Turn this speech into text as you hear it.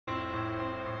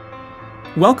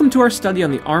Welcome to our study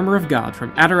on the armor of God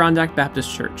from Adirondack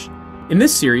Baptist Church. In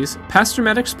this series, Pastor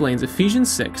Matt explains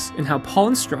Ephesians 6 and how Paul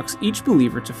instructs each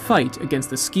believer to fight against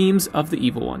the schemes of the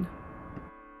evil one.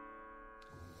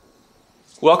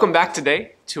 Welcome back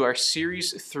today to our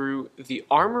series through the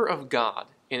armor of God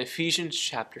in Ephesians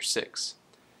chapter 6.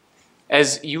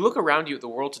 As you look around you at the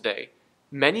world today,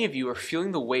 many of you are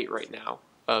feeling the weight right now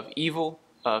of evil,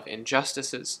 of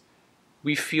injustices.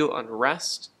 We feel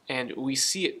unrest, and we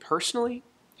see it personally,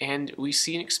 and we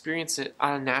see and experience it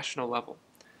on a national level.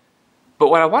 But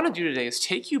what I want to do today is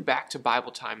take you back to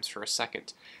Bible times for a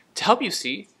second to help you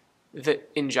see that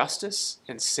injustice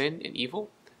and sin and evil,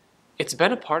 it's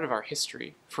been a part of our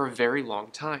history for a very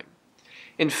long time.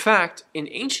 In fact, in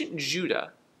ancient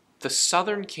Judah, the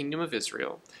southern kingdom of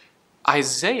Israel,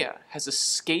 Isaiah has a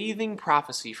scathing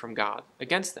prophecy from God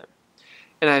against them.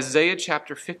 In Isaiah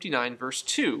chapter 59, verse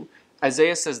 2,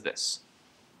 Isaiah says this.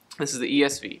 This is the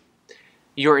ESV.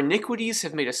 Your iniquities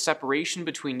have made a separation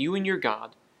between you and your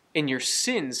God, and your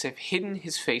sins have hidden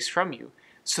his face from you,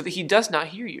 so that he does not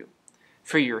hear you.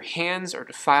 For your hands are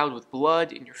defiled with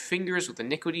blood, and your fingers with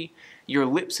iniquity. Your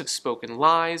lips have spoken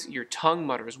lies, your tongue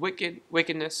mutters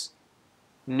wickedness.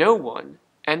 No one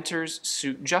enters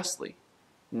suit justly.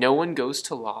 No one goes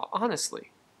to law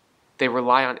honestly. They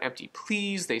rely on empty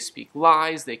pleas, they speak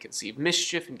lies, they conceive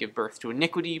mischief and give birth to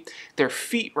iniquity. Their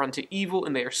feet run to evil,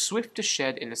 and they are swift to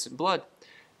shed innocent blood.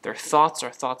 Their thoughts are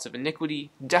thoughts of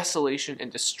iniquity, desolation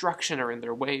and destruction are in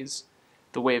their ways.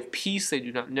 The way of peace they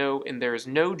do not know, and there is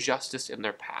no justice in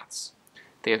their paths.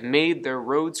 They have made their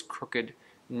roads crooked.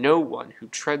 No one who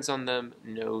treads on them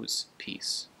knows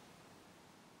peace.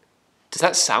 Does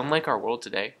that sound like our world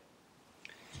today?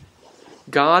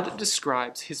 God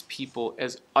describes his people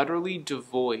as utterly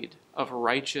devoid of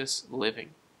righteous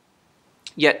living.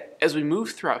 Yet, as we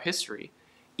move throughout history,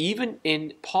 even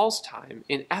in Paul's time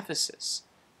in Ephesus,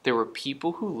 there were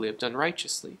people who lived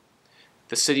unrighteously.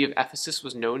 The city of Ephesus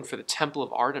was known for the temple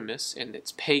of Artemis and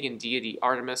its pagan deity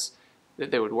Artemis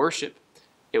that they would worship.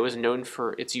 It was known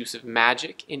for its use of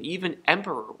magic and even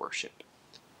emperor worship.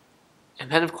 And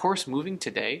then, of course, moving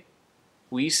today,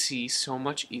 we see so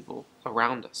much evil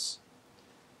around us.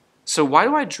 So why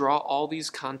do I draw all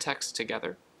these contexts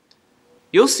together?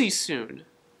 You'll see soon,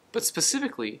 but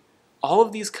specifically, all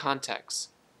of these contexts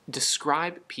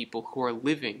describe people who are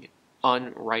living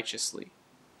unrighteously.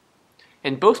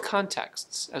 And both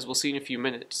contexts, as we'll see in a few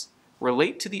minutes,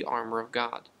 relate to the armor of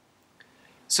God.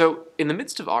 So, in the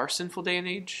midst of our sinful day and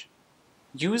age,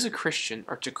 you as a Christian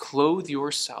are to clothe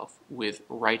yourself with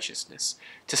righteousness,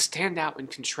 to stand out and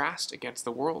contrast against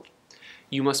the world.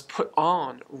 You must put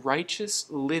on righteous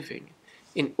living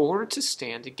in order to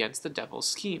stand against the devil's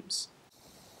schemes.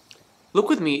 Look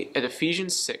with me at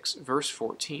Ephesians 6, verse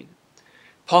 14.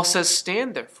 Paul says,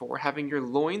 "Stand therefore, having your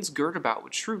loins girt about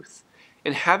with truth,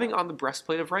 and having on the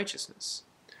breastplate of righteousness."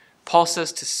 Paul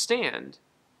says to stand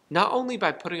not only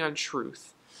by putting on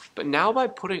truth, but now by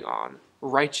putting on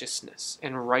righteousness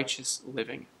and righteous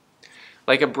living.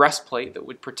 Like a breastplate that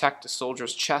would protect a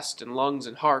soldier's chest and lungs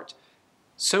and heart,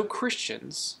 so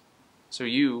Christians, so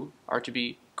you are to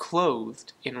be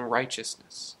clothed in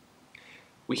righteousness.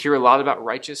 We hear a lot about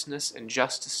righteousness and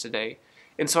justice today,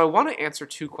 and so I want to answer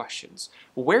two questions.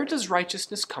 Where does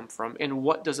righteousness come from, and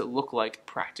what does it look like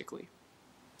practically?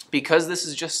 Because this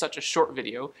is just such a short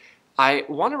video, I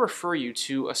want to refer you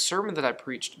to a sermon that I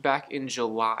preached back in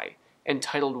July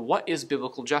entitled, "What is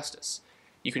Biblical Justice?"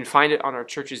 You can find it on our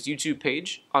church's YouTube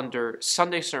page under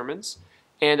Sunday Sermons,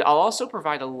 and I'll also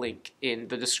provide a link in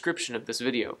the description of this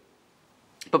video.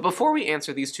 But before we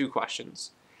answer these two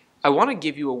questions, I want to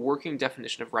give you a working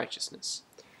definition of righteousness.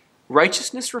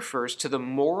 Righteousness refers to the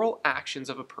moral actions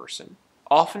of a person,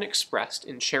 often expressed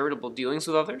in charitable dealings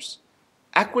with others,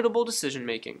 equitable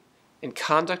decision-making, and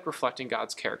conduct reflecting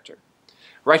God's character.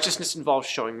 Righteousness involves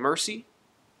showing mercy,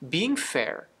 being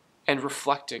fair, and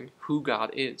reflecting who God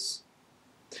is.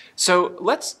 So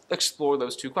let's explore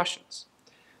those two questions.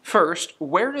 First,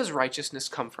 where does righteousness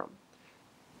come from?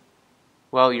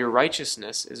 Well, your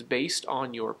righteousness is based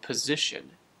on your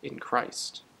position in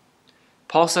Christ.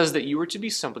 Paul says that you are to be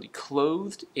somebody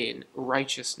clothed in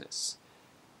righteousness.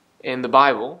 In the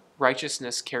Bible,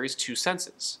 righteousness carries two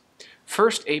senses.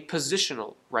 First, a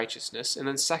positional righteousness, and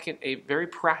then second, a very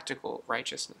practical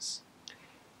righteousness.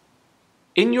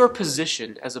 In your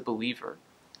position as a believer,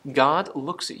 God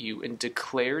looks at you and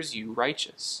declares you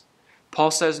righteous. Paul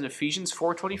says in Ephesians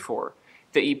 4:24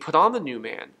 that ye put on the new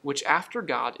man, which after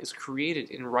God is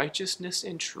created in righteousness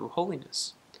and true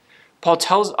holiness. Paul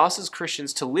tells us as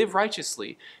Christians to live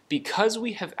righteously because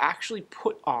we have actually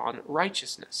put on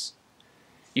righteousness.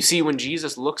 You see, when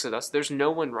Jesus looks at us, there's no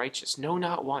one righteous, no,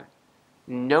 not one.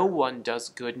 No one does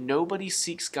good. Nobody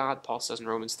seeks God, Paul says in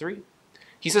Romans 3.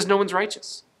 He says no one's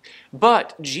righteous.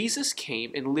 But Jesus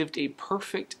came and lived a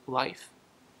perfect life.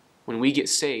 When we get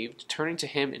saved, turning to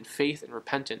him in faith and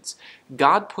repentance,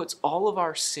 God puts all of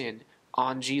our sin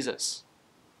on Jesus.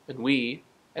 And we,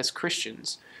 as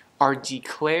Christians, are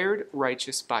declared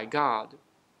righteous by God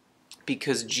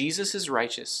because Jesus'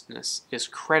 righteousness is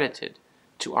credited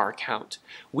to our account.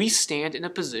 We stand in a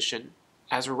position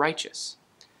as righteous.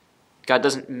 God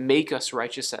doesn't make us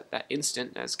righteous at that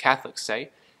instant, as Catholics say,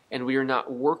 and we are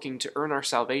not working to earn our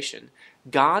salvation.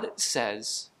 God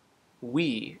says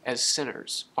we, as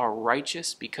sinners, are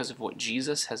righteous because of what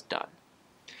Jesus has done.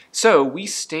 So we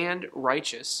stand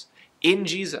righteous in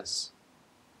Jesus.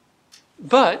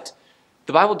 But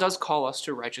the Bible does call us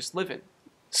to righteous living.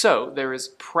 So there is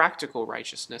practical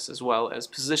righteousness as well as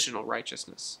positional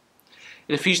righteousness.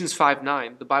 In Ephesians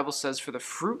 5:9, the Bible says, "For the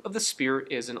fruit of the Spirit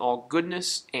is in all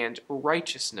goodness and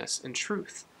righteousness and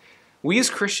truth." We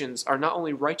as Christians are not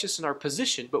only righteous in our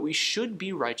position, but we should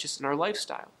be righteous in our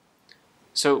lifestyle.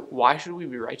 So why should we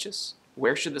be righteous?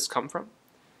 Where should this come from?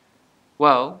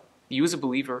 Well, you as a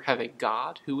believer have a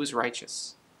God who is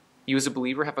righteous. You as a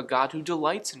believer have a God who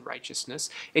delights in righteousness.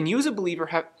 And you as a believer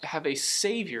have a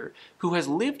Savior who has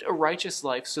lived a righteous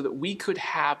life so that we could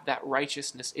have that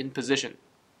righteousness in position.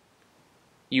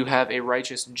 You have a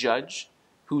righteous judge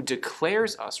who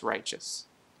declares us righteous.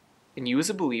 And you as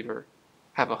a believer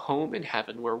have a home in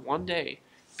heaven where one day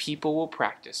people will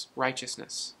practice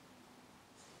righteousness.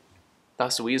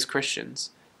 Thus, we as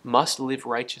Christians must live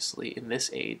righteously in this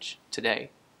age today.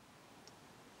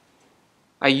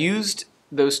 I used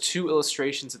those two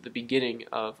illustrations at the beginning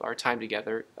of our time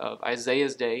together of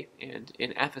Isaiah's day and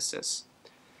in Ephesus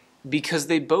because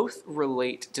they both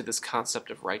relate to this concept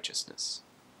of righteousness.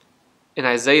 In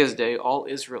Isaiah's day, all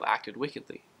Israel acted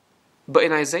wickedly. But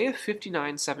in Isaiah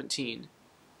 59:17,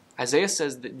 Isaiah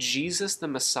says that Jesus the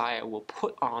Messiah will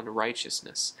put on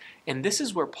righteousness. And this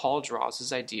is where Paul draws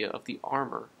his idea of the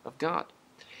armor of God.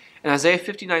 In Isaiah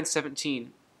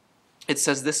 59:17, it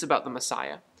says this about the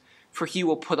Messiah: "For he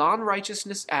will put on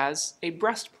righteousness as a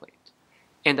breastplate,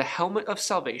 and a helmet of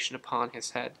salvation upon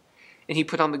his head. And he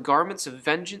put on the garments of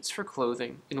vengeance for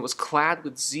clothing, and was clad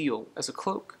with zeal as a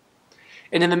cloak."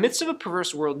 And in the midst of a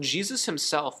perverse world, Jesus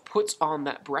himself puts on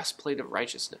that breastplate of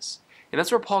righteousness. And that's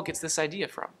where Paul gets this idea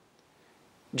from.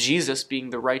 Jesus, being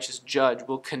the righteous judge,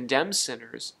 will condemn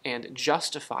sinners and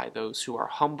justify those who are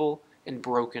humble and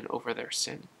broken over their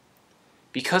sin.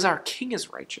 Because our King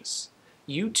is righteous,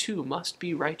 you too must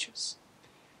be righteous.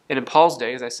 And in Paul's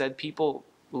day, as I said, people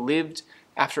lived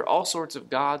after all sorts of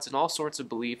gods and all sorts of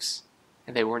beliefs,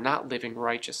 and they were not living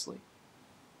righteously.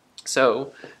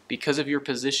 So, because of your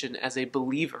position as a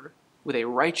believer with a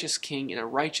righteous king and a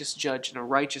righteous judge and a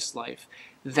righteous life,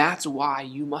 that's why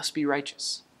you must be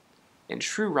righteous. And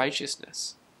true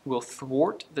righteousness will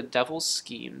thwart the devil's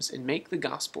schemes and make the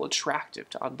gospel attractive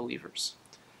to unbelievers.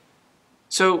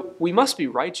 So we must be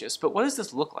righteous, but what does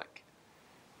this look like?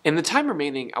 In the time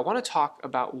remaining, I want to talk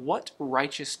about what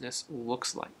righteousness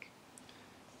looks like.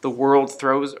 The world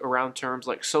throws around terms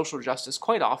like social justice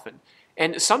quite often,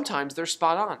 and sometimes they're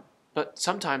spot on, but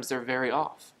sometimes they're very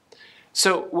off.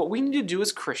 So what we need to do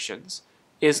as Christians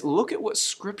is look at what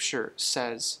Scripture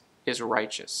says is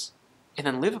righteous, and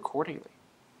then live accordingly.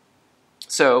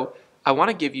 So I want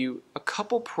to give you a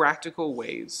couple practical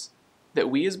ways that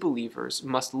we as believers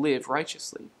must live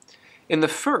righteously. And the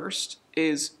first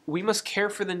is we must care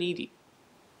for the needy.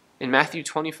 In Matthew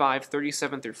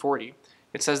 25:37-40,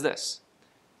 it says this: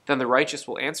 "Then the righteous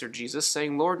will answer Jesus,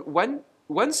 saying, Lord,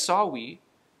 when saw we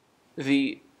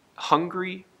thee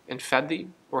hungry and fed thee,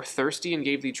 or thirsty and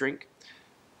gave thee drink?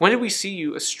 When did we see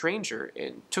you a stranger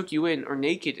and took you in, or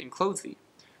naked and clothed thee?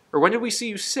 Or when did we see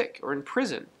you sick or in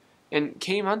prison and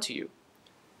came unto you?"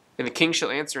 And the king shall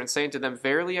answer and say unto them,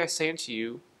 Verily I say unto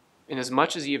you,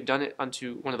 inasmuch as ye have done it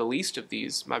unto one of the least of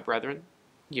these, my brethren,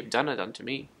 ye have done it unto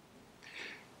me.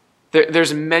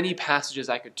 There's many passages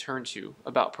I could turn to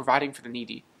about providing for the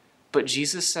needy, but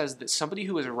Jesus says that somebody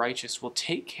who is righteous will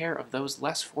take care of those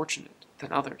less fortunate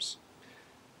than others.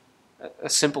 A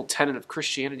simple tenet of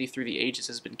Christianity through the ages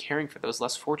has been caring for those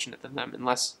less fortunate than them and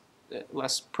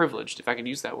less privileged, if I could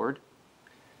use that word.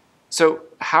 So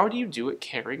how do you do it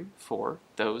caring for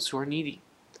those who are needy?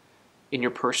 In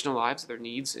your personal lives, their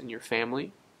needs in your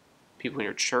family, people in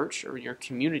your church, or in your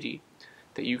community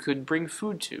that you could bring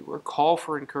food to, or call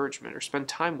for encouragement, or spend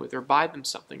time with, or buy them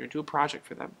something, or do a project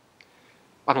for them.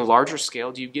 On a larger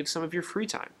scale, do you give some of your free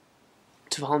time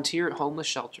to volunteer at homeless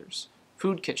shelters,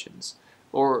 food kitchens,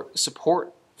 or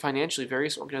support financially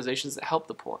various organizations that help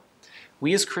the poor?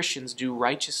 We as Christians do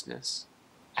righteousness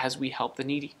as we help the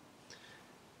needy.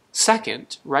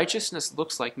 Second, righteousness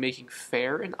looks like making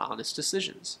fair and honest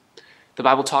decisions. The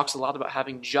Bible talks a lot about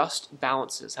having just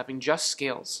balances, having just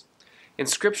scales. And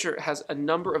Scripture has a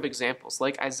number of examples,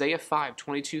 like Isaiah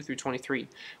 5:22 through 23,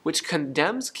 which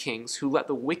condemns kings who let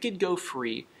the wicked go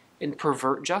free and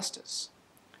pervert justice.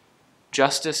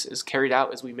 Justice is carried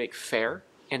out as we make fair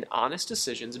and honest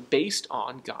decisions based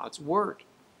on God's word.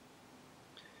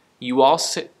 You all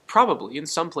sit probably in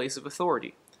some place of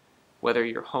authority, whether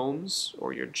your homes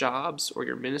or your jobs or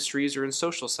your ministries or in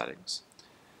social settings.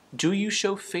 Do you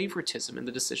show favoritism in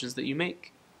the decisions that you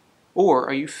make? Or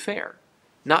are you fair,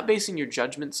 not basing your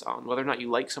judgments on whether or not you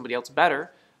like somebody else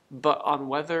better, but on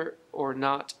whether or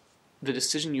not the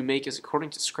decision you make is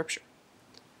according to Scripture?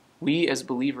 We as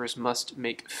believers must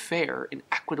make fair and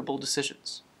equitable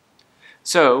decisions.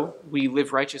 So, we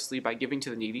live righteously by giving to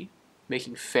the needy,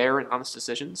 making fair and honest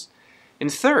decisions.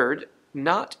 And third,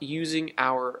 not using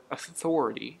our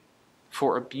authority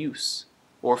for abuse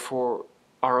or for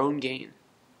our own gain.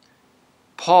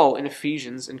 Paul in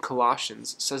Ephesians and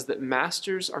Colossians says that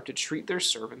masters are to treat their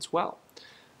servants well.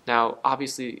 Now,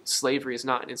 obviously, slavery is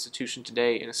not an institution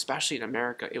today, and especially in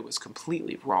America, it was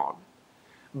completely wrong.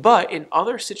 But in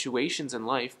other situations in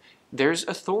life, there's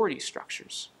authority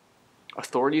structures.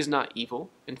 Authority is not evil.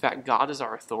 In fact, God is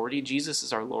our authority. Jesus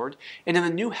is our Lord. And in the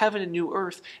new heaven and new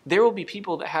earth, there will be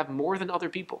people that have more than other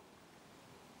people.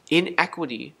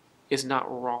 Inequity is not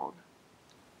wrong,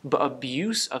 but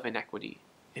abuse of inequity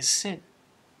is sin.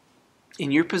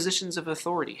 In your positions of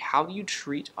authority, how do you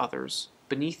treat others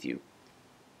beneath you?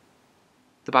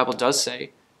 The Bible does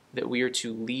say that we are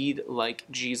to lead like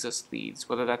Jesus leads,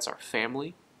 whether that's our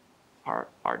family,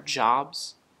 our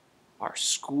jobs, our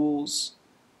schools,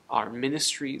 our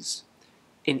ministries.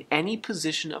 In any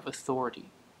position of authority,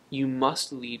 you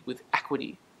must lead with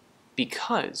equity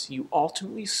because you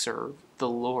ultimately serve the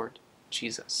Lord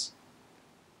Jesus.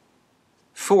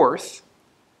 Fourth,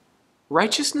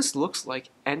 righteousness looks like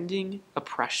ending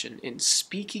oppression and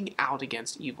speaking out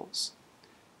against evils.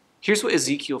 Here's what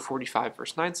Ezekiel 45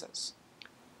 verse 9 says.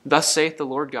 Thus saith the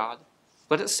Lord God,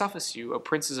 let it suffice you, O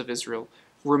princes of Israel,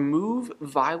 remove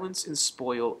violence and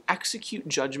spoil, execute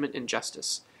judgment and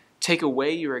justice, take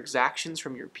away your exactions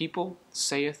from your people,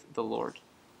 saith the Lord.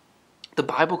 The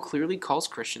Bible clearly calls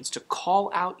Christians to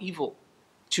call out evil,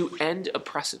 to end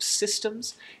oppressive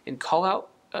systems, and call out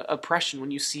oppression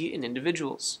when you see it in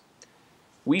individuals.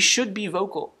 We should be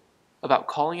vocal about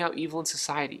calling out evil in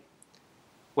society,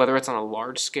 whether it's on a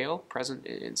large scale, present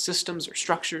in systems or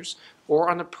structures, or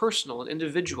on a personal and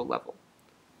individual level.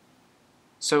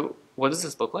 So, what does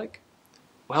this look like?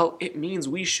 Well, it means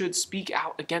we should speak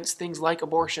out against things like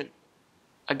abortion,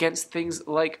 against things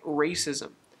like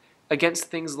racism, against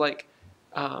things like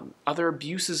other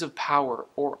abuses of power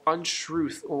or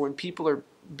untruth, or when people are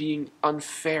being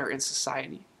unfair in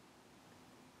society.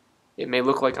 It may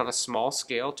look like on a small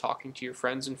scale talking to your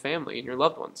friends and family and your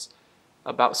loved ones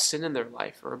about sin in their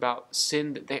life or about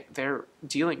sin that they're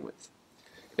dealing with.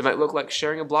 It might look like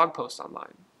sharing a blog post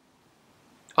online.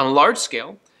 On a large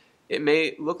scale, it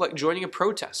may look like joining a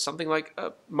protest, something like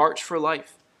a March for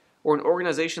Life, or an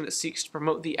organization that seeks to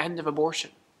promote the end of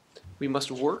abortion. We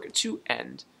must work to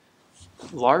end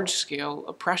large-scale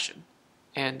oppression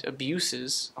and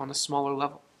abuses on a smaller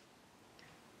level.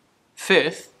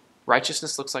 Fifth,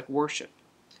 righteousness looks like worship.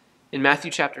 In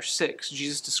Matthew chapter 6,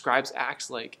 Jesus describes acts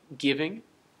like giving,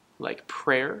 like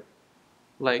prayer,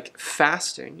 like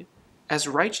fasting, as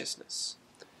righteousness.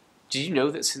 Did you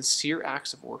know that sincere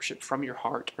acts of worship from your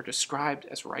heart are described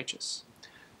as righteous?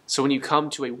 So when you come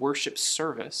to a worship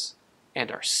service and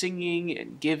are singing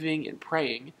and giving and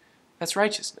praying, that's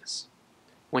righteousness.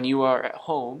 When you are at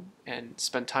home and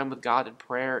spend time with God in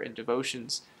prayer and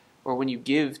devotions, or when you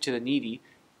give to the needy,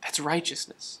 that's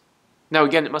righteousness. Now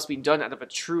again, it must be done out of a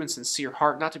true and sincere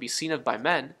heart, not to be seen of by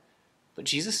men, but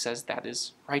Jesus says that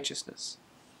is righteousness.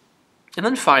 And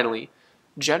then finally,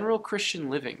 general Christian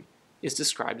living is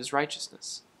described as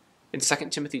righteousness. In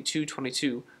 2 Timothy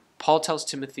 2:22, Paul tells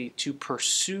Timothy to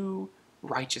pursue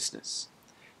righteousness.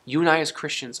 You and I as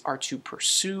Christians are to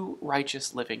pursue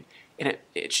righteous living, and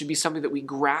it should be something that we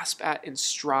grasp at and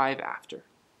strive after.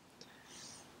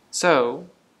 So,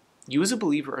 you as a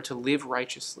believer are to live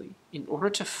righteously in order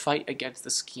to fight against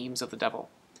the schemes of the devil.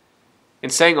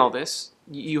 In saying all this,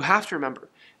 you have to remember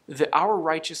that our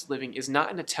righteous living is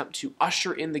not an attempt to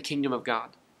usher in the kingdom of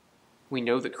God. We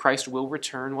know that Christ will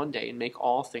return one day and make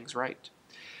all things right.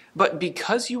 But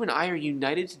because you and I are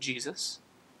united to Jesus,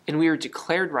 and we are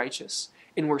declared righteous,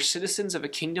 and we're citizens of a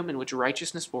kingdom in which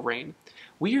righteousness will reign,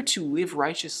 we are to live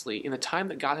righteously in the time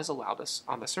that God has allowed us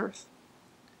on this earth.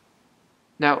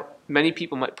 Now, many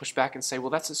people might push back and say,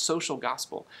 well, that's a social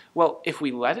gospel. Well, if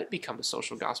we let it become a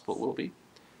social gospel, it will be.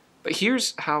 But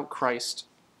here's how Christ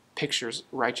pictures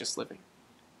righteous living.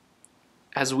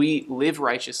 As we live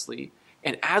righteously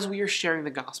and as we are sharing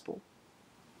the gospel,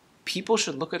 people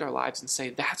should look at our lives and say,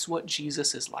 that's what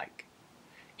Jesus is like.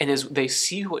 And as they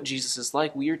see what Jesus is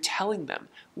like, we are telling them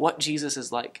what Jesus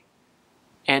is like.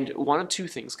 And one of two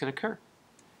things can occur.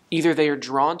 Either they are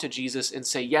drawn to Jesus and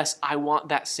say, yes, I want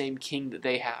that same king that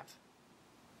they have.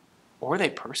 Or they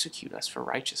persecute us for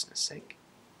righteousness' sake.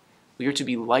 We are to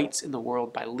be lights in the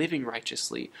world by living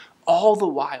righteously, all the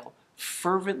while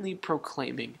fervently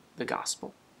proclaiming the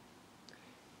gospel.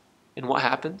 And what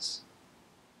happens?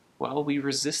 Well, we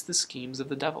resist the schemes of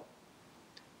the devil.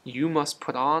 You must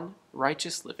put on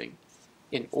righteous living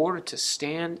in order to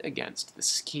stand against the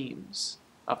schemes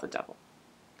of the devil.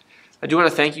 I do want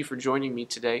to thank you for joining me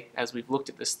today as we've looked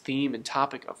at this theme and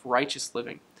topic of righteous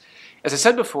living. As I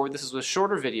said before, this is a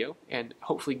shorter video and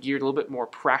hopefully geared a little bit more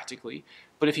practically,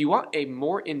 but if you want a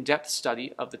more in-depth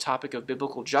study of the topic of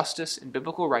biblical justice and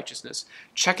biblical righteousness,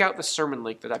 check out the sermon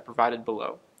link that I provided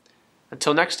below.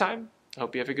 Until next time, I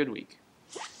hope you have a good week.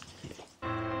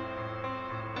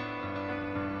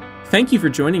 Thank you for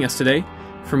joining us today.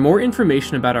 For more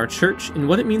information about our church and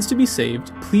what it means to be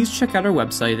saved, please check out our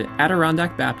website at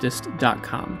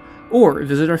adirondackbaptist.com or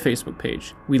visit our Facebook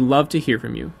page. We'd love to hear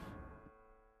from you.